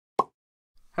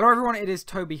Hello everyone, it is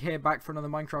Toby here, back for another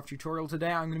Minecraft tutorial.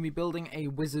 Today I'm going to be building a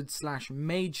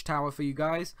wizard/mage tower for you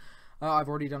guys. I've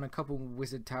already done a couple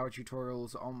wizard tower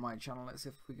tutorials on my channel. Let's see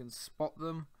if we can spot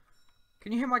them.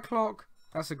 Can you hear my clock?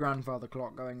 That's a grandfather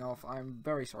clock going off. I'm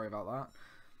very sorry about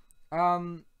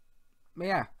that. But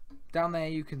yeah, down there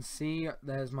you can see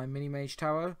there's my mini mage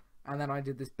tower. And then I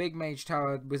did this big mage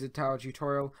tower, wizard tower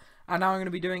tutorial. And now I'm going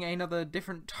to be doing another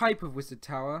different type of wizard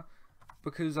tower,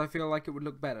 because I feel like it would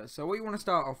look better. So what you want to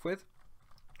start off with,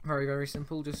 very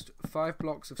simple, just 5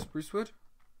 blocks of spruce wood,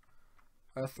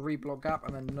 a 3 block gap,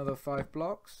 and then another 5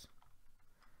 blocks.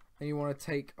 Then you want to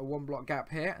take a 1 block gap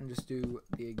here and just do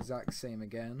the exact same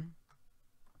again,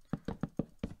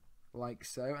 like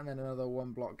so, and then another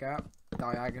 1 block gap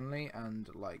diagonally and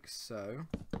like so,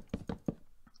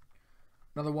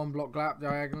 another 1 block gap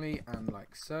diagonally and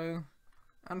like so,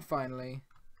 and finally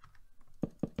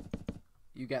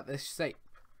you get this shape,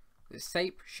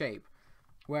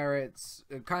 where it's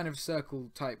a kind of circle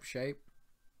type shape.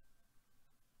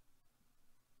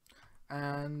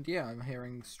 And yeah, I'm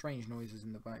hearing strange noises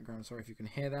in the background, sorry if you can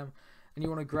hear them. And you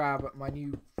want to grab my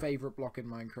new favorite block in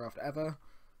Minecraft ever,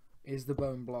 is the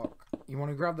bone block. You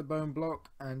want to grab the bone block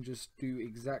and just do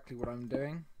exactly what I'm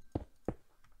doing,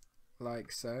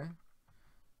 like so.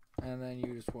 And then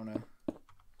you just want to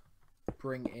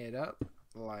bring it up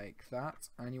like that,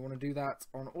 and you want to do that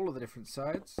on all of the different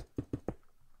sides.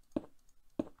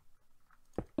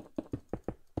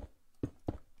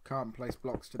 Can't place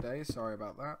blocks today, sorry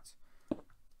about that.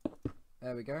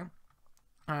 There we go.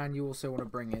 And you also want to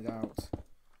bring it out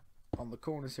on the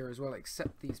corners here as well,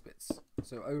 except these bits,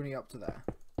 so only up to there,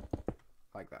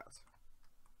 like that.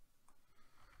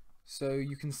 So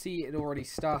you can see it already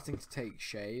starting to take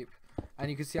shape,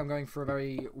 and you can see I'm going for a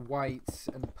very white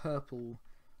and purple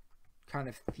kind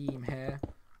of theme here,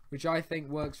 which I think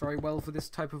works very well for this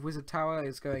type of wizard tower.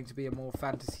 It's going to be a more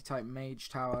fantasy type mage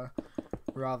tower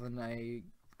rather than a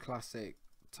classic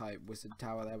type wizard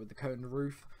tower there with the coned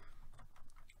roof.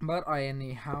 But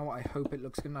anyhow, I hope it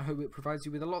looks good, and I hope it provides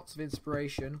you with lots of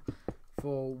inspiration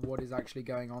for what is actually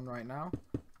going on right now.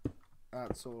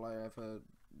 That's all I ever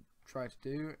try to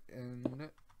do, and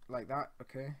like that,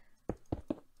 okay.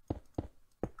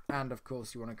 And of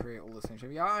course you want to create all the same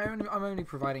shape. Yeah, I'm only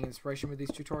providing inspiration with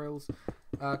these tutorials.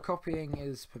 Copying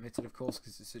is permitted, of course,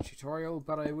 because it's a tutorial,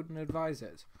 but I wouldn't advise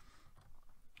it.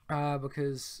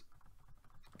 Because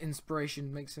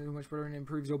inspiration makes it so much better and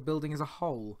improves your building as a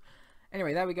whole.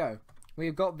 Anyway, there we go.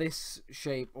 We've got this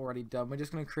shape already done. We're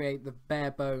just going to create the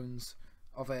bare bones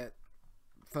of it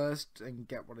first and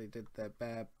get what I did there.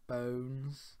 Bare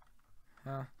bones.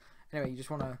 Anyway, you just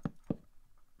want to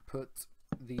put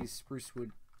these spruce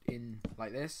wood in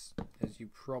like this, as you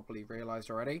probably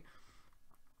realized already.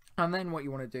 And then what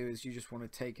you want to do is you just want to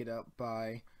take it up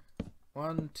by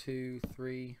 1, 2,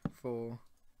 3, 4,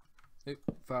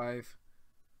 5,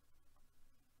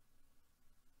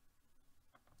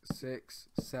 6,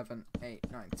 7,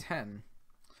 8, 9, 10.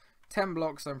 10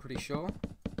 blocks, I'm pretty sure.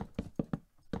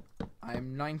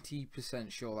 I'm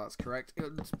 90% sure that's correct.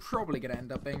 It's probably going to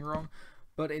end up being wrong,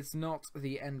 but it's not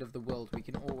the end of the world. We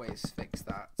can always fix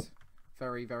that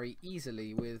very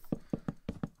easily with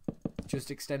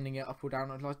just extending it up or down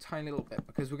a tiny little bit,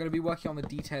 because we're going to be working on the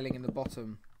detailing in the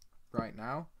bottom right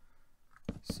now.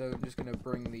 So I'm just going to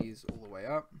bring these all the way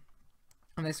up,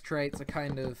 and this creates a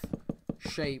kind of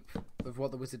shape of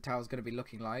what the wizard tower is going to be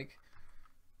looking like.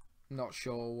 Not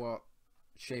sure what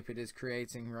shape it is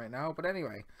creating right now, but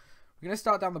anyway, we're going to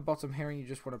start down the bottom here, and you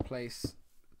just want to place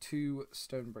 2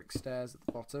 stone brick stairs at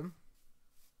the bottom,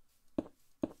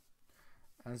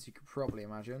 as you could probably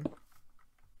imagine,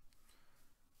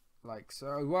 like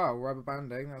so. Wow, rubber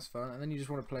banding, that's fun. And then you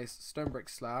just want to place stone brick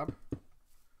slab,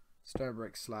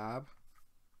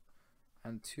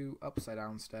 and 2 upside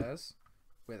down stairs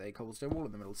with a cobblestone wall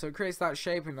in the middle. So it creates that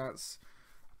shape, and that's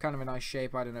kind of a nice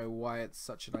shape. I don't know why it's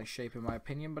such a nice shape in my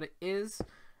opinion, but it is.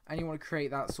 And you want to create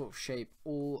that sort of shape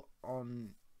all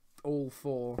on all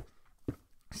 4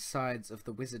 sides of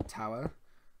the wizard tower,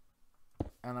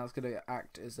 and that's going to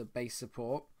act as a base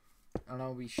support, and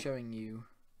I'll be showing you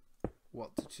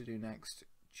what to do next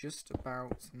just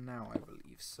about now, I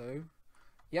believe. So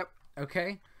yep,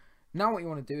 okay, now what you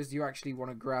want to do is you actually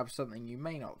want to grab something you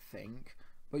may not think,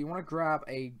 but you want to grab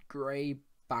a grey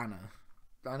banner.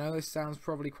 I know this sounds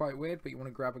probably quite weird, but you want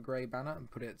to grab a grey banner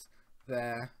and put it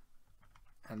there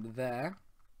and there.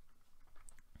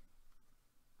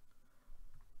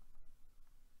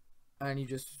 And you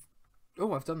just...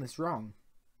 oh, I've done this wrong.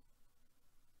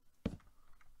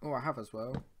 Oh, I have as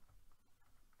well.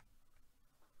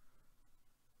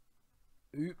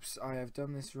 Oops, I have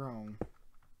done this wrong.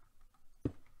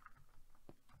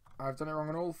 I've done it wrong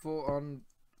on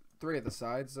 3 of the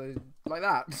sides, so like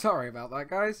that. Sorry about that,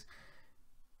 guys.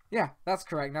 Yeah, that's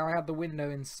correct. Now I had the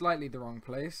window in slightly the wrong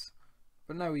place,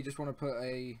 but no, we just want to put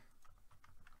a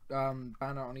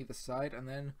banner on either side, and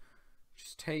then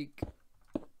just take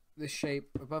this shape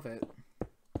above it,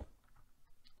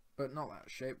 but not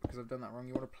that shape because I've done that wrong.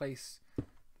 You want to place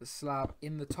the slab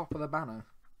in the top of the banner,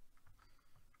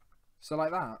 so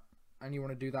like that, and you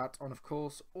want to do that on, of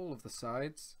course, all of the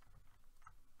sides,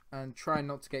 and try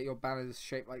not to get your banners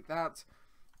shaped like that,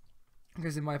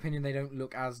 because in my opinion they don't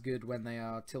look as good when they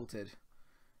are tilted.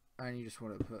 And you just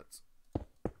want to put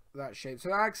that shape so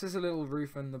it acts as a little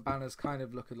roof, and the banners kind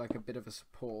of look like a bit of a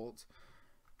support.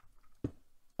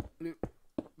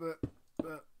 But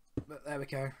there we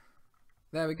go.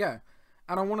 There we go.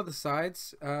 And on one of the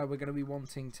sides, we're going to be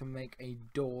wanting to make a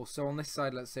door. So on this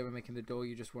side, let's say we're making the door,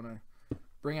 you just want to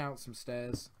bring out some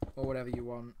stairs or whatever you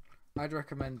want. I'd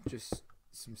recommend just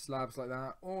some slabs like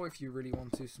that, or if you really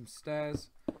want to, some stairs.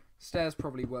 Stairs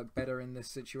probably work better in this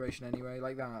situation anyway,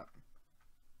 like that.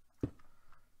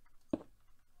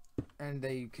 And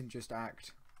they can just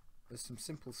act as some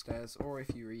simple stairs, or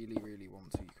if you really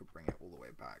want to, you could bring it all the way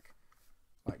back,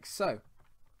 like so.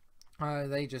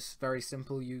 They just very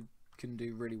simple. You can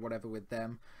do really whatever with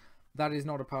them. That is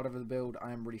not a part of the build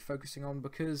I am really focusing on,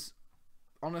 because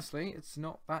honestly it's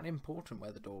not that important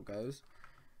where the door goes,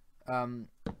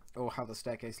 or how the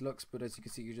staircase looks. But as you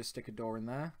can see, you just stick a door in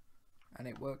there and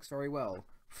it works very well.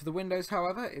 For the windows,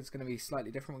 however, it's going to be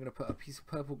slightly different. We're going to put a piece of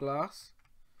purple glass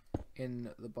in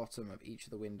the bottom of each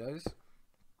of the windows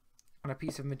and a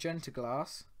piece of magenta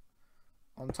glass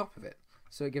on top of it,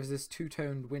 so it gives this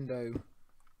two-toned window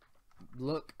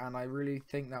look, and I really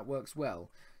think that works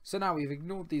well. So now we've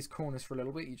ignored these corners for a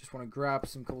little bit. You just want to grab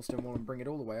some cobblestone wool and bring it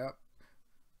all the way up,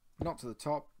 not to the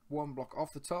top, 1 block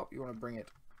off the top. You want to bring it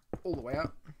all the way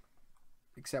up,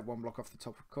 except 1 block off the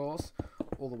top, of course,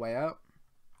 all the way up,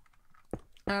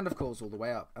 and of course all the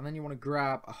way up. And then you want to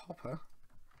grab a hopper,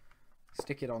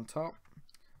 stick it on top,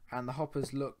 and the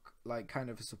hoppers look like kind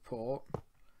of a support.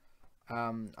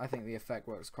 I think the effect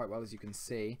works quite well, as you can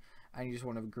see. And you just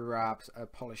want to grab a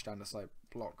polished andesite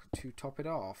block to top it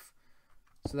off.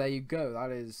 So there you go. That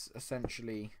is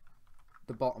essentially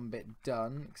the bottom bit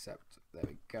done, except there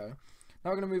we go.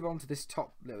 Now we're going to move on to this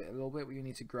top little bit. We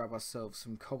need to grab ourselves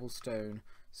some cobblestone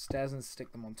stairs and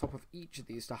stick them on top of each of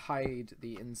these to hide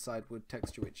the inside wood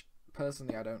texture, which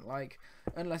personally I don't like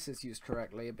unless it's used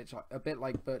correctly. A bit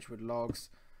like birchwood logs.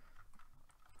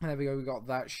 And there we go. We got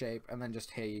that shape, and then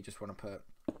just here you just want to put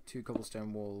 2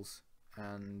 cobblestone walls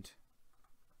and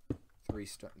 3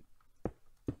 stone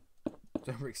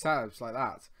brick slabs like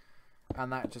that,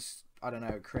 and that just, I don't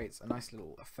know, it creates a nice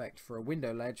little effect for a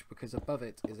window ledge, because above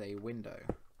it is a window.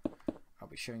 I'll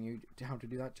be showing you how to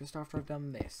do that just after I've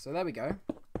done this. So there we go.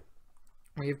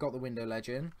 We've got the window ledge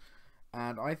in,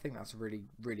 and I think that's a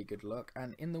really good look.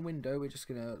 And in the window, we're just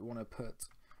gonna want to put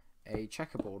a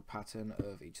checkerboard pattern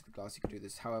of each of the glass. You can do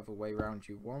this however way around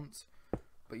you want,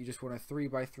 but you just want a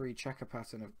 3x3 checker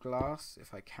pattern of glass,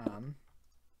 if I can.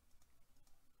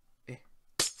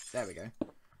 There we go.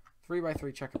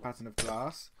 3x3 checker pattern of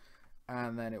glass,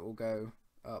 and then it will go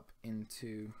up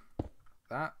into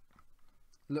that.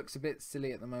 Looks a bit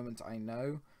silly at the moment, I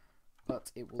know,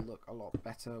 but it will look a lot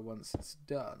better once it's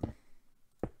done.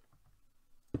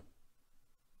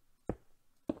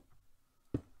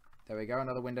 There we go,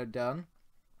 another window done.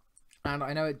 And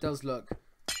I know it does look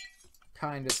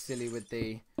kind of silly with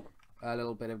the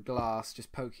little bit of glass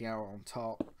just poking out on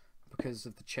top because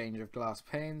of the change of glass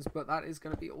panes, but that is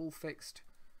going to be all fixed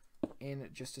in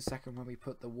just a second when we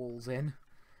put the walls in.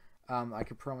 I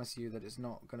can promise you that it's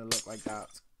not going to look like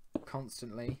that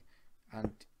constantly,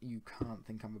 and you can't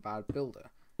think I'm a bad builder.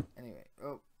 Anyway,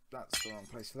 oh, that's the wrong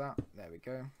place for that. There we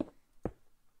go.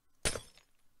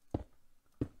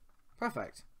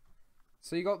 Perfect.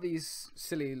 So you got these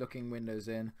silly looking windows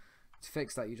in. To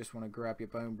fix that, you just want to grab your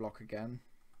bone block again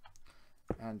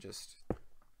and just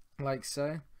like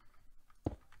so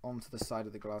onto the side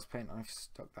of the glass pane. I've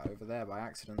stuck that over there by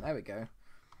accident. There we go.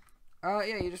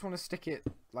 Yeah, you just want to stick it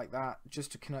like that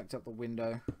just to connect up the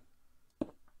window.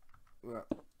 Well,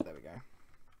 there we go.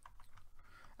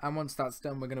 And once that's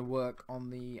done, we're going to work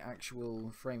on the actual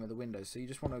frame of the window. So you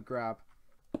just want to grab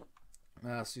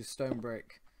some stone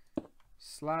brick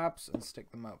slabs and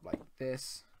stick them up like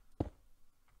this.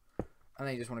 And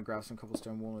then you just want to grab some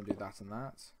cobblestone wool and do that and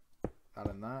that. That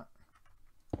and that.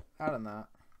 That and that.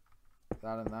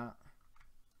 That and that.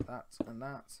 That and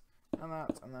that. And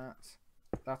that and that.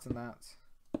 That and that.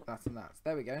 That and that.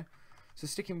 There we go. So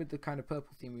sticking with the kind of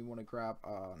purple theme, we want to grab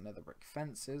our nether brick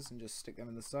fences and just stick them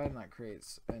in the side, and that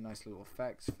creates a nice little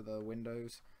effect for the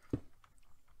windows.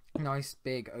 nice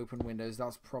big open windows.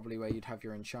 That's probably where you'd have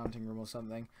your enchanting room or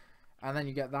something. And then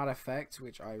you get that effect,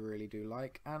 which I really do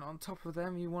like. And on top of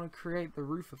them, you want to create the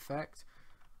roof effect,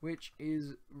 which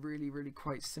is really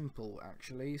quite simple,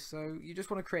 actually. So you just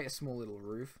want to create a small little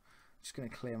roof. Just going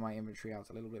to clear my inventory out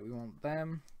a little bit. We want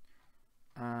them.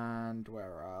 And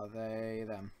where are they?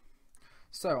 Them.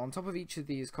 So on top of each of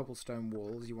these cobblestone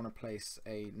walls, you want to place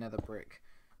a nether brick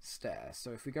stair.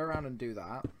 So if we go around and do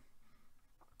that,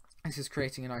 this is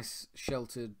creating a nice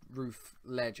sheltered roof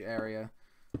ledge area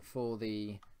for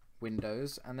the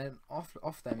windows, and then off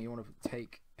them you want to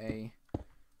take a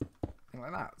thing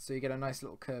like that, so you get a nice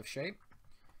little curve shape.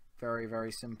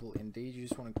 Very simple indeed. You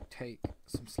just want to take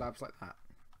some slabs like that.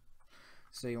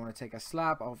 So you want to take a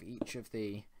slab of each of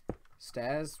the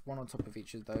stairs, one on top of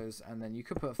each of those, and then you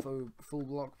could put a full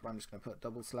block, but I'm just going to put a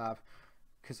double slab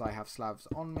because I have slabs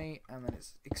on me, and then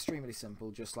it's extremely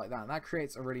simple, just like that. And that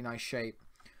creates a really nice shape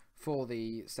for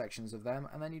the sections of them.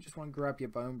 And then you just want to grab your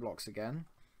bone blocks again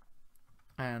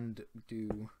and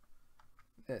do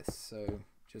this. So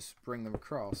just bring them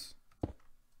across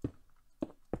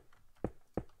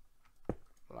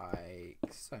like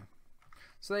so.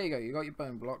 So there you go, you got your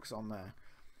bone blocks on there.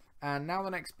 And now the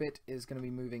next bit is going to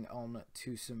be moving on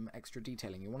to some extra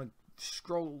detailing. You want to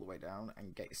scroll all the way down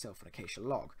and get yourself an acacia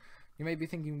log. You may be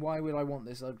thinking, why would I want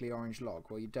this ugly orange log?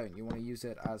 Well, you don't. You want to use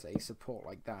it as a support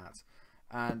like that.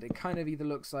 And it kind of either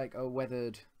looks like a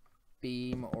weathered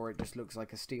beam or it just looks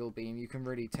like a steel beam. You can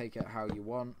really take it how you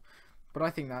want, but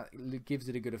I think that gives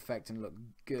it a good effect and look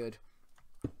good.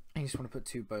 And you just want to put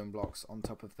 2 bone blocks on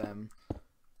top of them.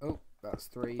 Oh, that's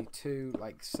 3, 2,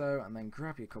 like so, and then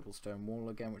grab your cobblestone wall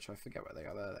again, which I forget where they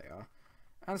are. There they are,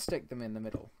 and stick them in the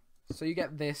middle. So you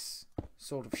get this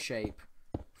sort of shape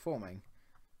forming.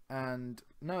 And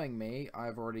knowing me,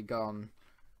 I've already gone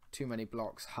too many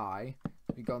blocks high.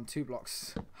 We've gone 2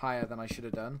 blocks higher than I should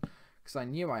have done, because I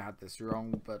knew I had this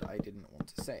wrong, but I didn't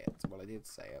want to say it. Well, I did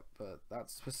say it, but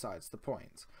that's besides the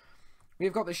point.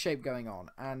 We've got this shape going on,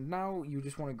 and now you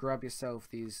just want to grab yourself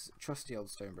these trusty old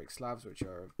stone brick slabs, which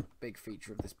are a big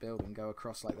feature of this build, and go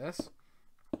across like this.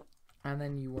 And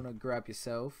then you want to grab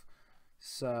yourself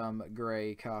some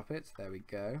grey carpet, there we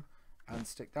go, and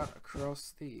stick that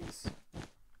across these.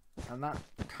 And that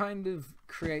kind of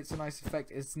creates a nice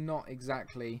effect. It's not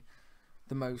exactly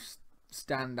the most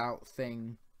standout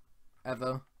thing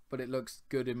ever, but it looks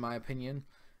good in my opinion.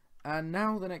 And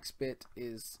now the next bit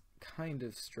is kind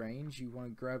of strange. You want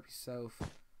to grab yourself,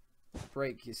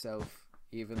 break yourself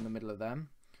even in the middle of them,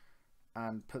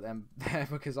 and put them there,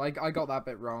 because I got that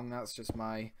bit wrong. That's just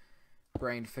my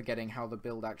brain forgetting how the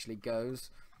build actually goes.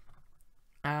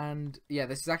 And yeah,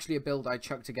 this is actually a build I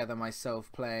chucked together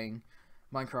myself playing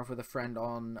Minecraft with a friend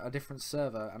on a different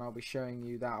server, and I'll be showing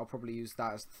you that. I'll probably use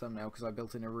that as the thumbnail because I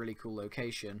built in a really cool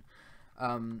location.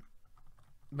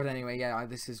 But anyway, yeah,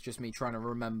 this is just me trying to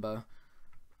remember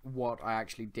what I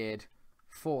actually did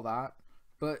for that.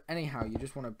 But anyhow, you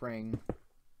just want to bring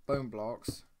bone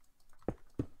blocks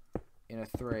in a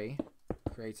 3,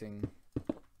 creating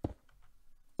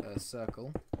a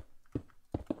circle.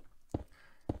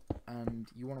 And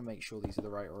you want to make sure these are the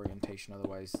right orientation,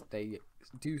 otherwise they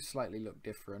do slightly look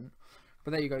different.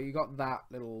 But there you go, you got that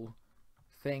little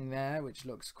thing there, which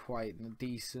looks quite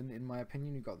decent in my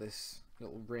opinion. You've got this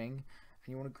little ring,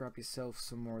 and you want to grab yourself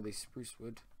some more of these spruce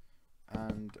wood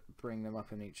and bring them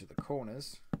up in each of the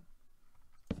corners.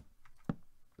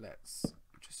 Let's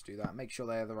just do that. Make sure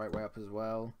they're the right way up as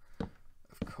well,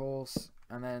 of course.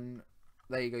 And then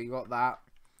there you go, you got that.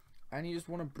 And you just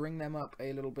want to bring them up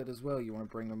a little bit as well. You want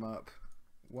to bring them up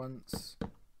once,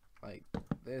 like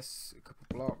this, a couple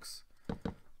blocks.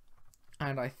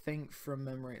 And I think from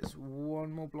memory it's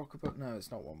 1 more block above. No, it's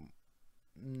not 1.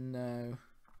 No.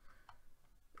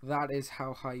 That is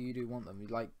how high you do want them. You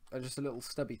like just a little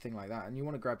stubby thing like that. And you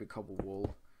want to grab your cobble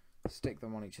wall, stick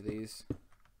them on each of these.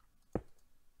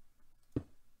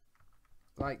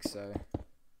 Like so.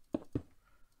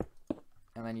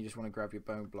 And then you just want to grab your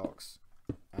bone blocks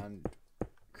and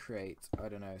create, I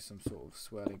don't know, some sort of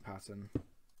swirling pattern.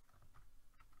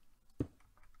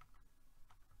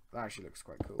 That actually looks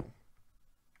quite cool.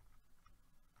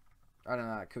 I don't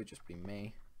know, that could just be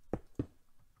me.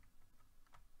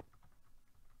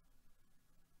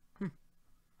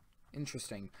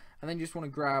 Interesting. And then you just want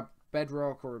to grab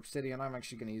bedrock or obsidian. I'm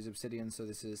actually going to use obsidian, so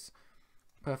this is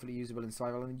perfectly usable in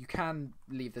survival. And you can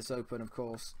leave this open, of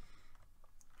course,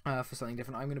 for something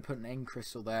different. I'm going to put an end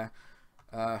crystal there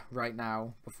right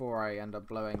now before I end up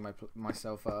blowing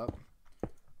myself up.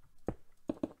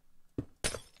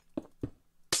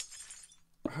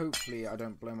 Hopefully I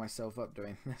don't blow myself up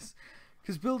doing this,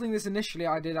 Because building this initially,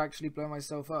 I did actually blow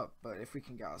myself up. But if we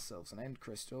can get ourselves an end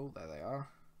crystal, there they are.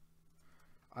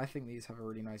 I think these have a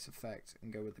really nice effect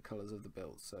and go with the colours of the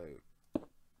build. So,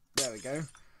 there we go.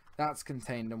 That's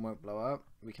contained and won't blow up.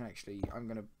 We can actually, I'm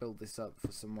going to build this up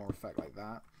for some more effect like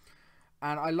that.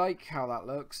 And I like how that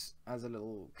looks as a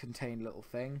little contained little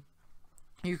thing.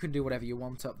 You can do whatever you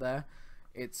want up there.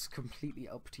 It's completely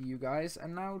up to you guys.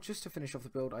 And now, just to finish off the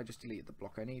build, I just deleted the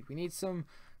block I need. We need some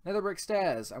nether brick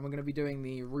stairs, and we're going to be doing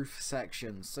the roof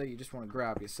section. So you just want to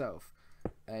grab yourself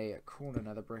a corner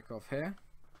nether brick off here.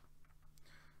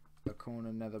 A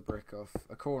corner nether brick off,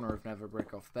 a corner of nether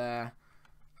brick off there.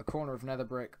 A corner of nether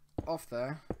brick off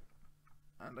there.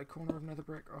 And a corner of nether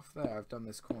brick off there. I've done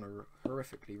this corner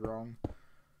horrifically wrong.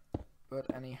 But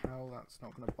anyhow, that's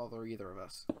not going to bother either of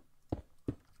us.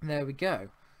 There we go.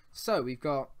 So we've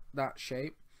got that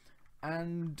shape.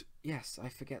 And yes, I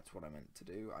forget what I meant to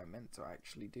do. I meant to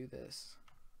actually do this.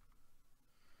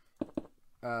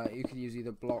 You could use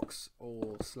either blocks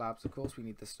or slabs, of course. We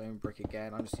need the stone brick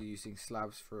again. I'm just using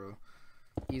slabs for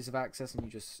ease of access, and you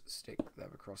just stick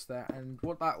them across there. And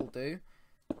what that will do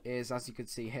is, as you can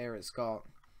see here, it's got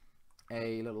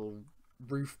a little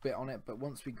roof bit on it. But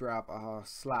once we grab our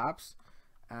slabs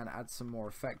and add some more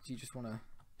effect, you just want to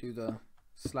do the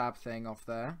slab thing off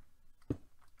there.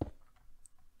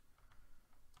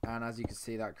 And as you can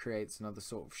see, that creates another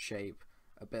sort of shape,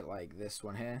 a bit like this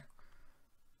one here.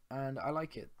 And I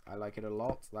like it. I like it a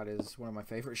lot. That is one of my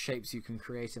favorite shapes you can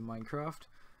create in Minecraft.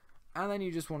 And then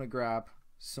you just want to grab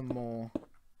some more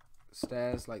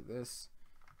stairs like this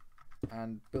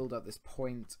and build up this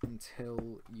point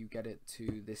until you get it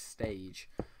to this stage.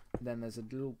 Then there's a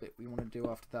little bit we want to do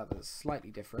after that that's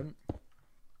slightly different.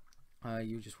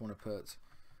 You just want to put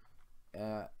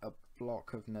a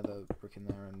block of nether brick in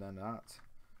there, and then that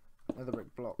nether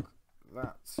brick block,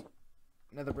 that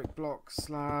nether brick block,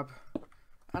 slab,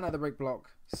 another brick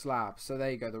block, slab. So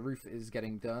there you go, the roof is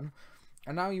getting done.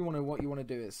 And now you want to, what you want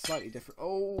to do is slightly different.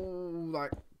 Oh,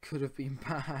 that could have been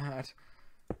bad.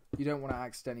 You don't want to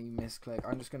accidentally misclick.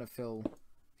 I'm just going to fill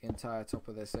the entire top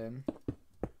of this in,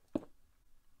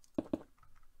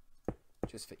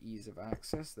 just for ease of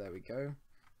access. There we go.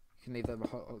 You can leave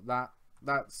that.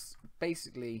 That's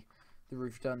basically the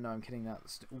roof done. No, I'm kidding,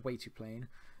 that's way too plain.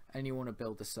 And you want to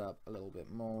build this up a little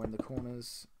bit more in the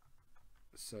corners.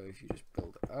 So if you just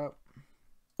build it up,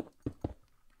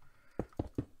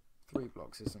 3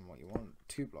 blocks isn't what you want.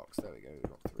 2 blocks, there we go. We've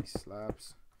got 3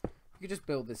 slabs. You can just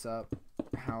build this up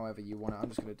however you want it. I'm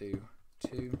just going to do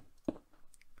 2.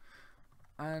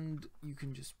 And you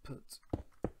can just put,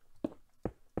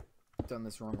 done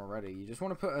this wrong already. You just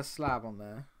want to put a slab on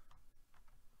there.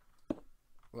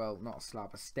 Well, not a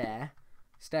slab, a stair.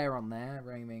 Stair on there,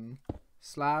 aiming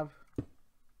slab.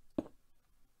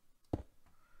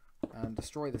 And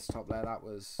destroy this top layer. That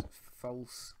was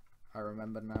false. I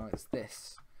remember now, it's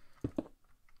this.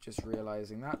 Just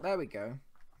realizing that. There we go.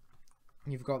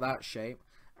 You've got that shape.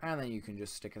 And then you can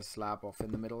just stick a slab off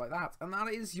in the middle like that. And that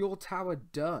is your tower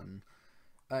done.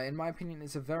 In my opinion,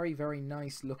 it's a very, very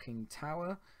nice looking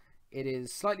tower. It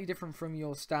is slightly different from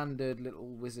your standard little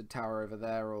wizard tower over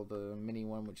there, or the mini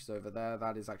one which is over there.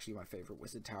 That is actually my favourite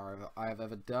wizard tower I have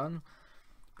ever done.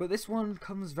 But this one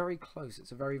comes very close.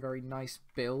 It's a very, very nice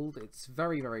build. It's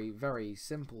very, very, very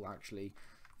simple actually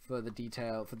for the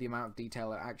detail, for the amount of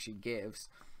detail it actually gives.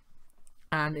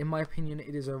 And in my opinion,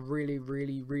 it is a really,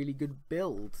 really, really good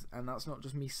build. And that's not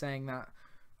just me saying that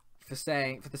for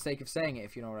the sake of saying it,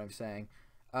 if you know what I'm saying.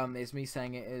 It's me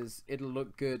saying it'll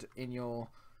look good in your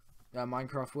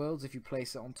Minecraft worlds. If you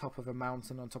place it on top of a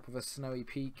mountain, on top of a snowy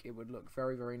peak, it would look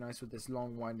very, very nice with this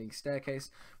long winding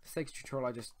staircase. For the sake of tutorial,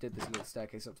 I just did this little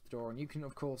staircase up to the door, and you can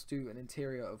of course do an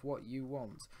interior of what you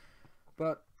want.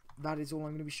 But that is all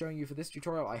I'm going to be showing you for this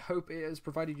tutorial. I hope it has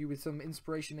provided you with some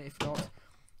inspiration, if not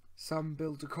some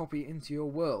build to copy into your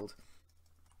world.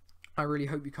 I really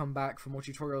hope you come back for more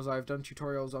tutorials. I've done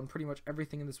tutorials on pretty much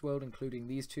everything in this world, including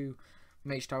these 2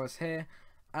 mage towers here.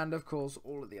 And of course,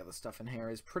 all of the other stuff in here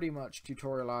is pretty much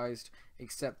tutorialized,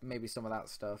 except maybe some of that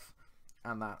stuff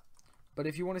and that. But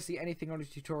if you want to see anything on a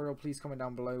tutorial, please comment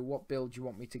down below what build you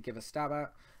want me to give a stab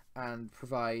at and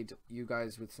provide you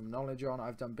guys with some knowledge on.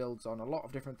 I've done builds on a lot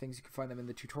of different things. You can find them in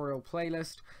the tutorial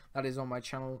playlist that is on my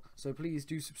channel. So please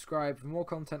do subscribe for more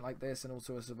content like this, and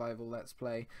also a survival let's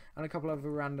play and a couple of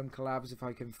random collabs if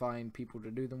I can find people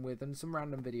to do them with, and some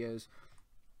random videos.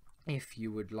 If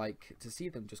you would like to see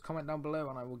them, just comment down below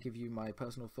and I will give you my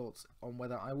personal thoughts on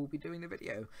whether I will be doing the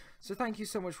video. So thank you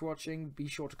so much for watching. Be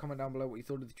sure to comment down below what you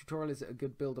thought of the tutorial. Is it a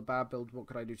good build, a bad build? What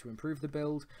could I do to improve the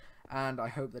build? And I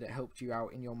hope that it helped you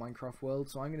out in your Minecraft world.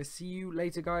 So I'm going to see you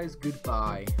later, guys.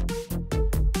 Goodbye.